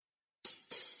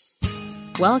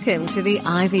Welcome to the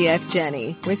IVF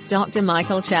Journey with Dr.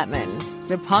 Michael Chapman,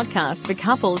 the podcast for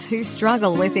couples who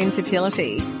struggle with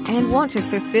infertility and want to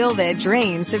fulfill their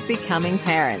dreams of becoming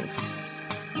parents.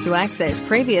 To access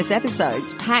previous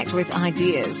episodes packed with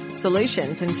ideas,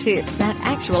 solutions and tips that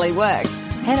actually work,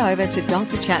 head over to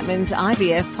Dr. Chapman's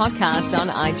IVF podcast on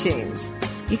iTunes.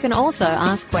 You can also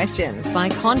ask questions by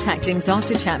contacting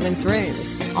Dr. Chapman's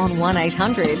rooms on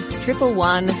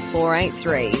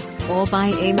 1-800-111-483 or by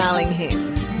emailing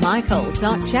him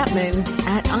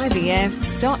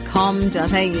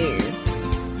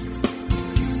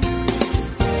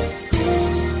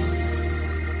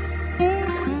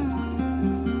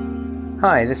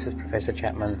Hi, this is Professor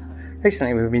Chapman.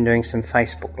 Recently we've been doing some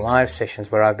Facebook Live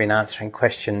sessions where I've been answering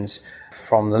questions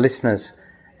from the listeners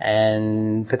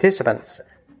and participants.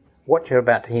 What you're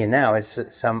about to hear now is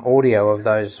some audio of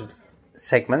those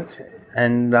segments,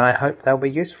 and I hope they'll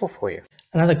be useful for you.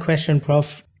 Another question,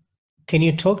 Prof. Can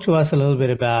you talk to us a little bit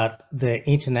about the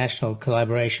international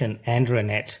collaboration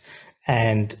AndroNet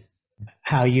and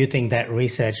how you think that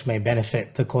research may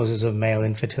benefit the causes of male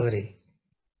infertility?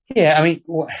 Yeah, I mean,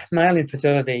 male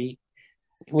infertility,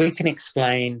 we can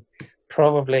explain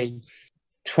probably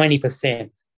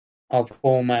 20% of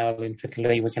all male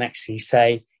infertility. We can actually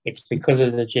say it's because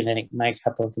of the genetic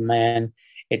makeup of the man.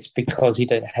 It's because he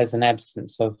has an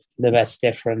absence of the vas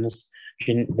deferens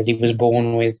that he was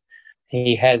born with.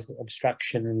 He has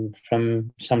obstruction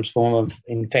from some form of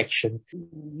infection.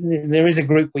 There is a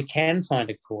group we can find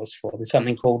a cause for. There's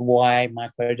something called Y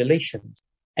microdeletions.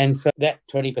 And so that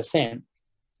 20%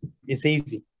 is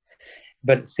easy,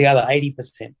 but it's the other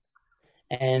 80%.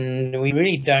 And we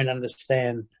really don't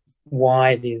understand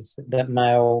why it is that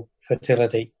male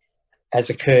fertility has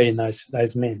occurred in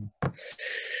those men.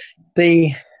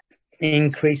 The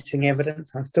increasing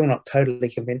evidence, I'm still not totally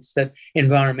convinced that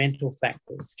environmental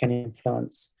factors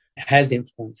has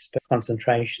influenced the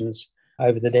concentrations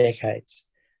over the decades.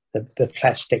 The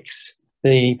plastics,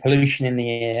 the pollution in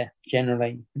the air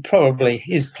generally probably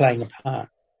is playing a part,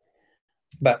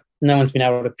 but no one's been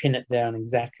able to pin it down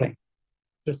exactly.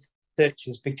 Research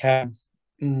has become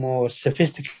more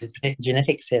sophisticated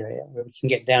genetics area where we can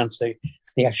get down to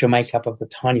the actual makeup of the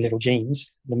tiny little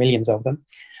genes, the millions of them,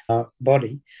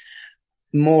 body.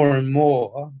 More and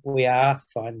more, we are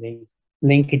finding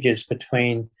linkages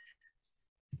between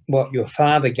what your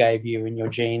father gave you in your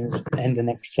genes and the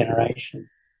next generation.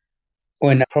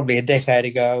 When probably a decade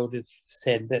ago, I would have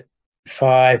said that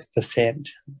 5%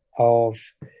 of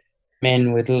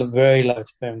men with very low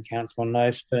sperm counts or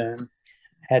no sperm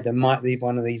had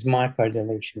one of these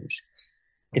microdeletions.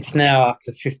 It's now up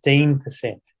to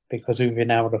 15% because we've been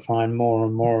able to find more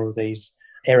and more of these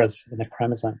errors in the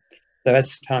chromosome. So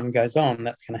as time goes on,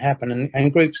 that's going to happen.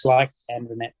 And groups like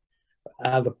AndroNet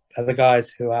are the guys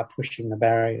who are pushing the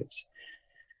barriers.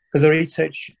 Because the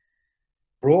research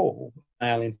overall,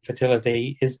 male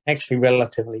infertility is actually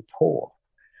relatively poor.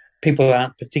 People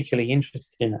aren't particularly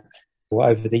interested in it. Well,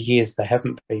 over the years, they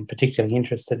haven't been particularly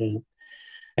interested in it.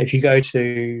 If you go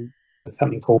to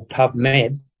something called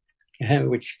PubMed,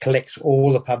 which collects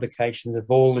all the publications of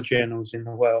all the journals in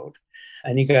the world,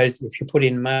 and if you put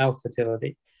in male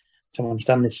fertility, someone's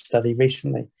done this study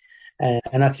recently,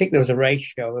 and I think there was a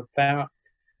ratio of about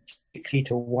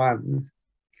 60-1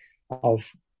 of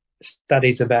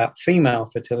studies about female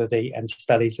fertility and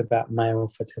studies about male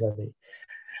fertility.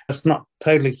 It's not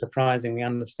totally surprising. We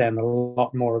understand a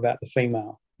lot more about the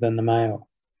female than the male,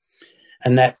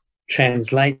 and that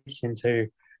translates into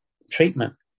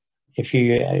treatment. If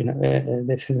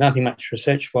there's nothing much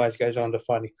research-wise goes on to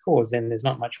find a cause, then there's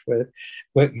not much work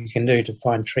you can do to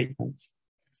find treatments.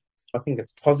 I think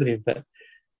it's positive that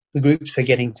the groups are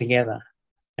getting together.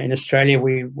 In Australia,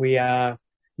 we are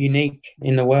unique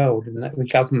in the world, and that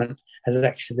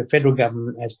the federal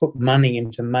government has put money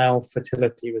into male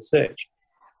fertility research.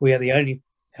 We are the only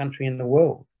country in the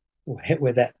world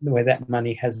where that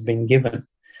money has been given.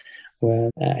 Where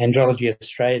Andrology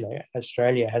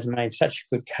Australia has made such a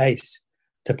good case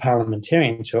to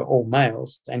parliamentarians who are all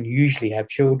males and usually have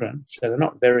children, so they're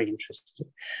not very interested.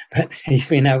 But he's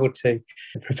been able to,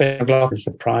 Professor Glock is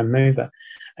the prime mover,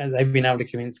 and they've been able to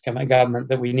convince government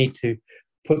that we need to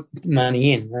put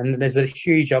money in. And there's a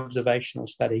huge observational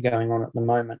study going on at the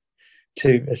moment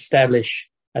to establish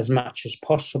as much as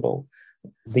possible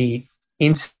the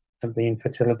incidence of the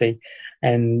infertility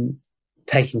and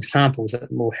taking samples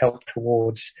that will help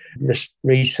towards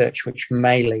research which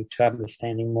may lead to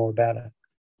understanding more about it.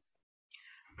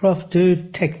 Prof, do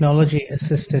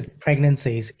technology-assisted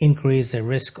pregnancies increase the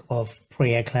risk of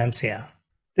preeclampsia?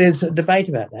 There's a debate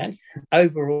about that.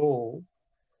 Overall,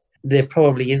 there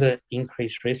probably is an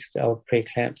increased risk of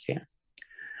preeclampsia.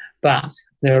 But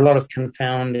there are a lot of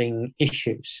confounding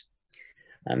issues.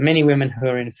 Many women who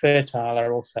are infertile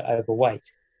are also overweight.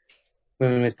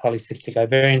 Women with polycystic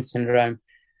ovarian syndrome,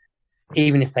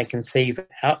 even if they conceive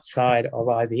outside of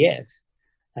IVF,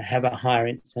 have a higher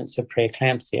incidence of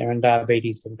preeclampsia and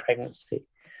diabetes in pregnancy.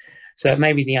 So it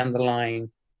may be the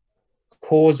underlying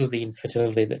cause of the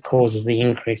infertility that causes the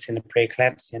increase in the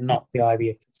preeclampsia, not the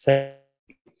IVF itself.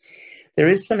 There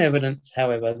is some evidence,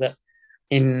 however, that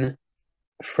in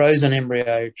frozen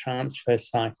embryo transfer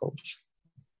cycles,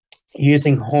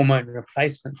 using hormone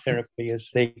replacement therapy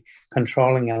as the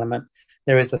controlling element,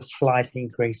 there is a slight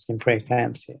increase in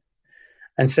preeclampsia.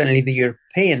 And certainly the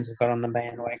Europeans have got on the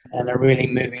bandwagon and are really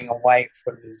moving away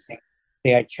from using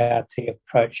the HRT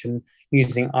approach and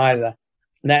using either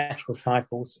natural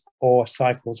cycles or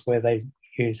cycles where they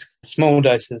use small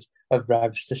doses of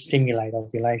drugs to stimulate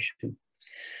ovulation.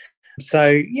 So,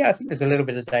 yeah, I think there's a little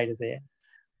bit of data there.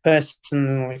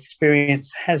 Personal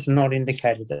experience has not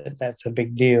indicated that that's a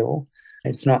big deal.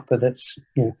 It's not that it's,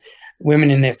 women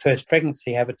in their first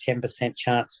pregnancy have a 10%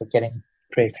 chance of getting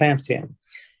preeclampsia.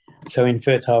 So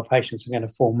infertile patients are going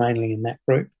to fall mainly in that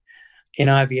group. In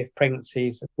IVF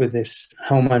pregnancies with this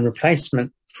hormone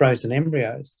replacement frozen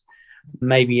embryos,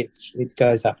 maybe it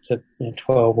goes up to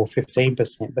 12 or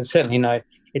 15%, but certainly no,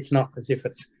 it's not as if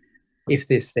it's if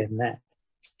this, then that.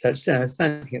 So I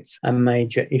don't think it's a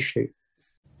major issue.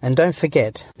 And don't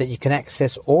forget that you can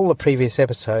access all the previous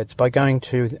episodes by going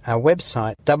to our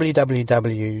website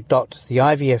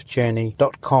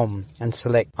www.theivfjourney.com and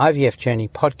select IVF Journey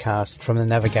podcast from the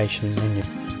navigation menu.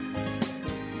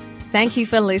 Thank you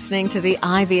for listening to the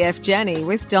IVF Journey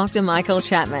with Dr. Michael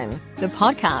Chapman, the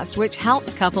podcast which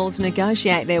helps couples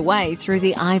negotiate their way through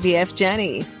the IVF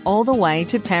journey, all the way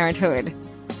to parenthood.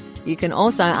 You can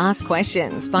also ask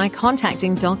questions by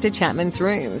contacting Dr. Chapman's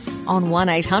rooms on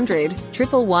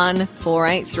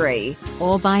 1-800-111-483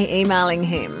 or by emailing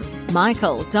him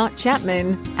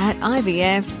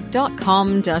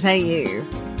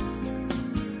michael.chapman@ivf.com.au.